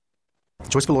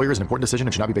Choice of a lawyer is an important decision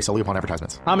and should not be based solely upon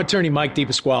advertisements. I'm attorney Mike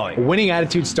DePasquale. A winning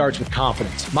attitude starts with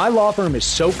confidence. My law firm is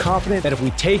so confident that if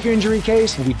we take your injury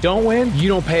case and we don't win, you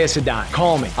don't pay us a dime.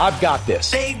 Call me. I've got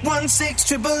this.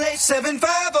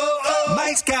 816-888-7500.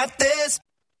 Mike's got this.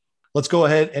 Let's go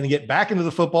ahead and get back into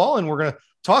the football, and we're going to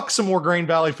talk some more Grain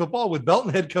Valley football with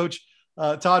Belton head coach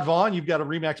Todd Vaughn. You've got a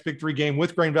Remax Big 3 game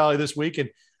with Grain Valley this week, and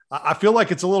I feel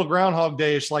like it's a little Groundhog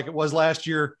Day-ish like it was last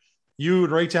year. You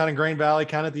and Raytown and Grain Valley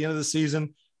kind of at the end of the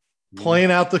season playing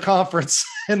out the conference,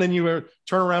 and then you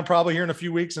turn around probably here in a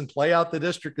few weeks and play out the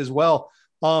district as well.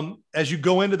 As you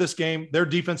go into this game, their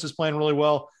defense is playing really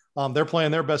well. They're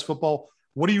playing their best football.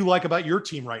 What do you like about your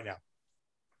team right now?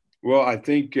 Well, I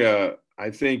think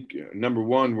number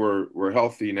one, we're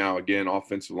healthy now again,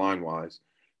 offensive line wise,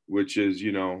 which is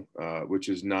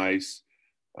nice.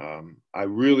 I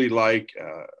really like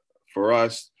for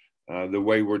us the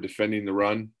way we're defending the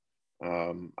run.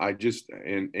 I just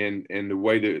and the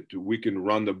way that we can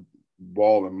run the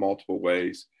ball in multiple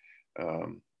ways.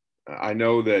 I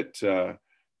know that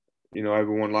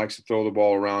everyone likes to throw the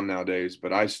ball around nowadays,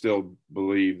 but I still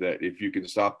believe that if you can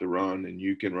stop the run and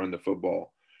you can run the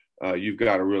football, you've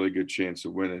got a really good chance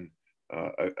of winning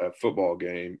a football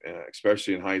game,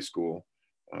 especially in high school.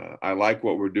 I like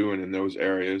what we're doing in those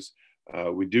areas.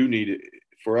 We do need it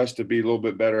for us to be a little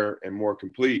bit better and more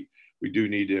complete. We do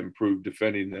need to improve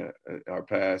defending our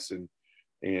pass and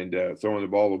throwing the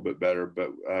ball a little bit better. But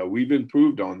we've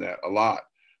improved on that a lot.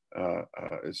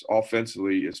 As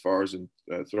offensively, as far as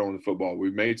throwing the football,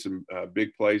 we've made some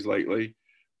big plays lately,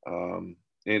 and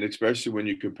especially when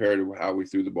you compare to how we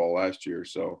threw the ball last year.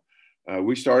 So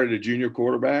we started a junior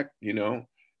quarterback,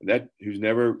 who's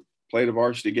never played a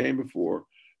varsity game before,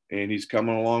 and he's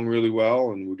coming along really well.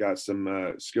 And we got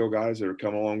some skill guys that are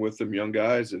coming along with them, young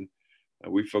guys, and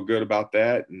we feel good about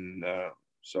that. And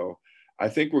so I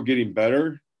think we're getting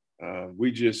better.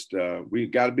 We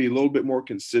got to be a little bit more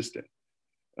consistent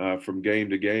from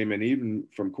game to game and even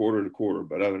from quarter to quarter.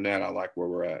 But other than that, I like where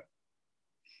we're at.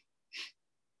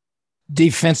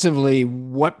 Defensively,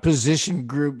 what position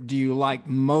group do you like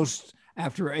most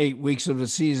after 8 weeks of the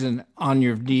season on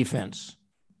your defense?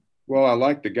 Well, I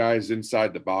like the guys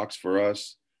inside the box for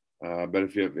us. But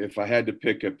if I had to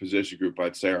pick a position group,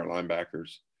 I'd say our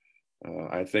linebackers.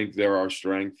 I think they're our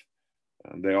strength.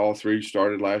 They all three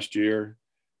started last year.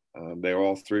 They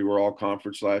all three were all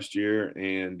conference last year.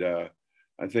 And I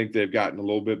think they've gotten a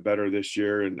little bit better this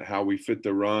year in how we fit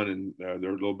the run, and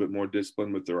they're a little bit more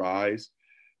disciplined with their eyes.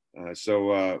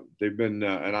 So they've been,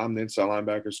 and I'm the inside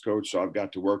linebackers coach, so I've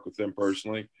got to work with them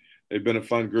personally. They've been a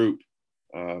fun group.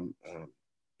 And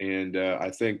I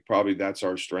think probably that's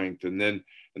our strength. And then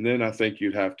I think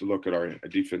you'd have to look at our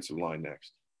defensive line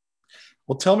next.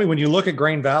 Well, tell me, when you look at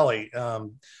Grain Valley,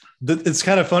 it's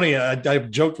kind of funny. I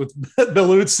joked with Bill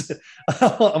Lutz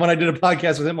when I did a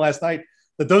podcast with him last night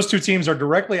that those two teams are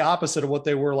directly opposite of what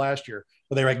they were last year.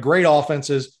 But they had great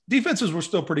offenses. Defenses were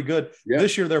still pretty good. Yeah.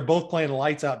 This year, they're both playing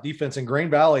lights out defense, and Grain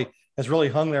Valley has really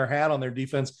hung their hat on their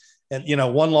defense. And,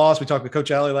 one loss, we talked to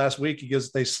Coach Alley last week. He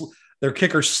goes, their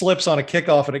kicker slips on a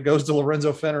kickoff and it goes to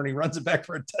Lorenzo Fenner and he runs it back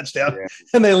for a touchdown,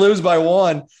 and they lose by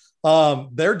 1.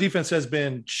 Their defense has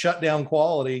been shut down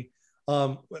quality,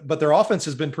 but their offense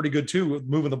has been pretty good too with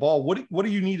moving the ball. What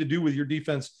do you need to do with your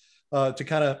defense to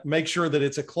kind of make sure that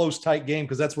it's a close, tight game?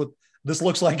 Because that's what this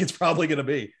looks like it's probably going to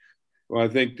be. Well, I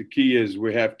think the key is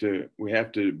we have to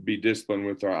be disciplined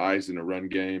with our eyes in the run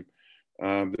game.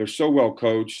 They're so well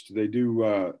coached. They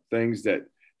do things that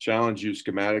challenge you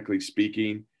schematically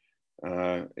speaking.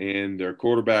 And their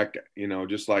quarterback,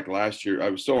 just like last year, I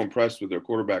was so impressed with their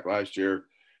quarterback last year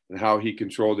and how he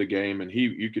controlled the game. And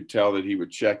you could tell that he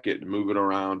would check it and move it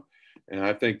around. And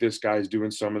I think this guy's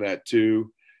doing some of that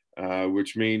too,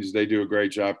 which means they do a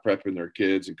great job prepping their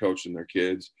kids and coaching their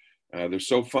kids. They're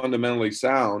so fundamentally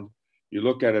sound. You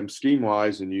look at them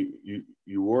scheme-wise and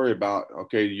you worry about,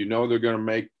 okay, they're going to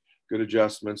make good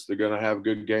adjustments. They're going to have a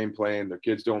good game plan. Their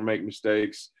kids don't make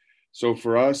mistakes. So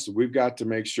for us, we've got to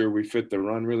make sure we fit the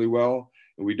run really well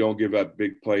and we don't give up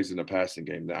big plays in the passing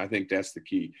game. I think that's the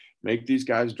key. Make these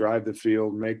guys drive the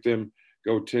field, make them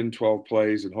go 10, 12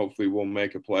 plays, and hopefully we'll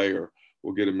make a play or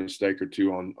we'll get a mistake or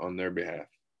two on their behalf.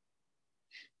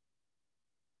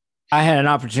 I had an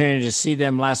opportunity to see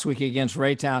them last week against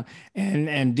Raytown,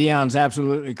 and Dion's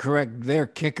absolutely correct. Their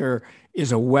kicker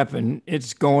is a weapon.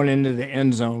 It's going into the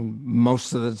end zone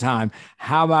most of the time.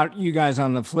 How about you guys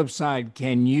on the flip side?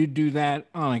 Can you do that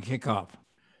on a kickoff?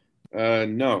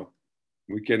 No,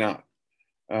 we cannot.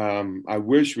 I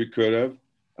wish we could have.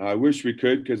 I wish we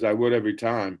could, because I would every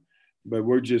time. But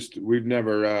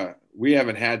we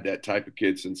haven't had that type of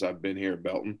kid since I've been here at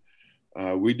Belton.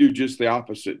 We do just the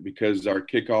opposite because our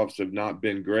kickoffs have not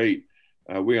been great.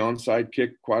 We onside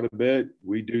kick quite a bit.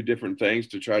 We do different things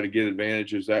to try to get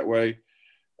advantages that way.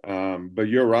 But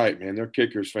you're right, man. Their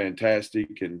kicker's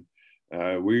fantastic, and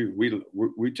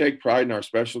we take pride in our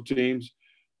special teams.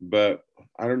 But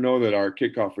I don't know that our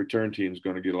kickoff return team is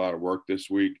going to get a lot of work this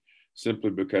week,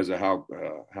 simply because of how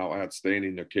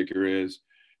outstanding their kicker is.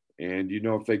 And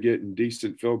if they get in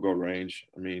decent field goal range,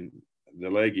 I mean, the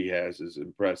leg he has is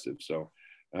impressive. So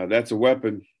that's a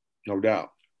weapon, no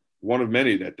doubt. One of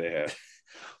many that they have.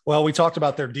 Well, we talked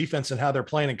about their defense and how they're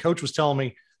playing, and Coach was telling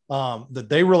me that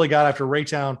they really got after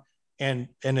Raytown, and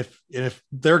if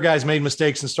their guys made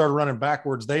mistakes and started running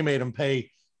backwards, they made them pay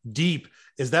deep.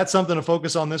 Is that something to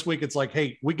focus on this week? It's like,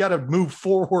 hey, we got to move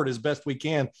forward as best we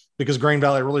can because Grain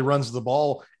Valley really runs the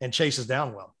ball and chases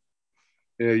down well.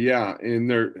 Yeah, and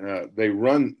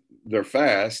they're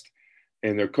fast,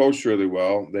 and they're coached really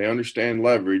well. They understand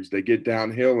leverage. They get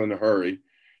downhill in a hurry,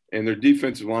 and their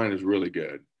defensive line is really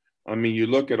good. I mean, you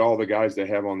look at all the guys they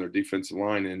have on their defensive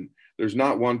line, and there's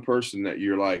not one person that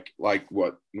you're like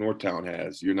what Northtown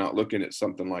has. You're not looking at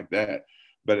something like that.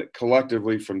 But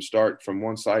collectively, from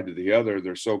one side to the other,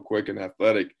 they're so quick and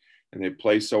athletic, and they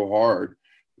play so hard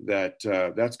that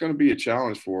that's going to be a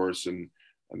challenge for us. And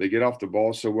they get off the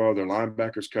ball so well. Their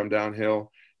linebackers come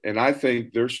downhill, and I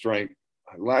think their strength.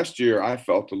 Last year, I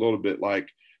felt a little bit like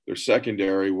their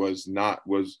secondary was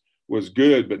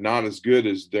good, but not as good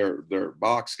as their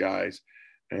box guys.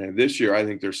 And this year, I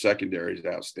think their secondary is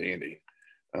outstanding.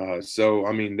 So,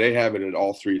 I mean, they have it at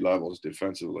all three levels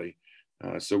defensively.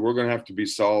 So we're going to have to be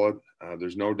solid.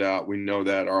 There's no doubt. We know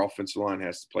that our offensive line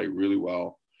has to play really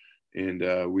well.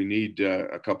 And we need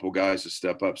a couple guys to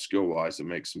step up skill-wise and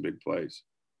make some big plays.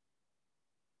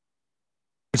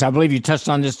 I believe you touched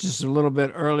on this just a little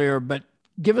bit earlier, but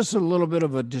give us a little bit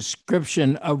of a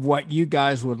description of what you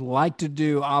guys would like to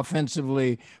do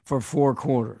offensively for 4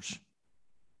 quarters.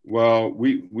 Well,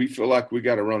 we feel like we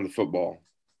got to run the football.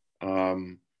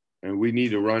 And we need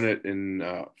to run it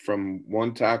from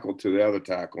one tackle to the other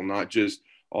tackle, not just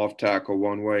off tackle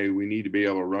one way. We need to be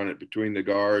able to run it between the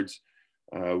guards.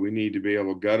 We need to be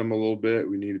able to gut them a little bit.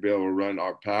 We need to be able to run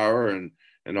our power and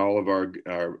all of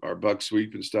our buck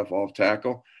sweep and stuff off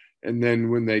tackle. And then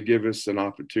when they give us an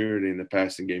opportunity in the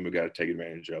passing game, we got to take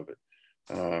advantage of it.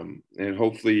 And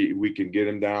hopefully we can get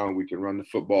them down. We can run the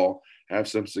football, have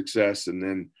some success. And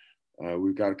then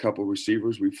we've got a couple of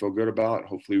receivers we feel good about.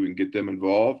 Hopefully we can get them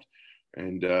involved.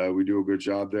 And we do a good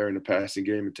job there in the passing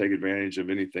game and take advantage of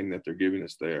anything that they're giving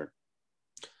us there.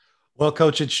 Well,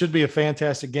 Coach, it should be a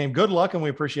fantastic game. Good luck, and we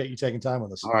appreciate you taking time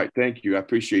with us. All right. Thank you. I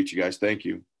appreciate you guys. Thank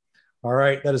you. All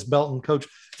right. That is Belton coach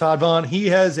Todd Vaughn. He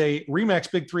has a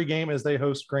Remax Big 3 game as they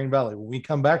host Grain Valley. When we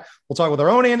come back, we'll talk with our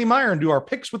own Andy Meyer and do our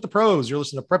picks with the pros. You're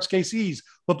listening to Preps KC's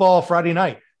Football Friday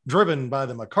Night, driven by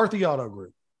the McCarthy Auto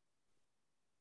Group.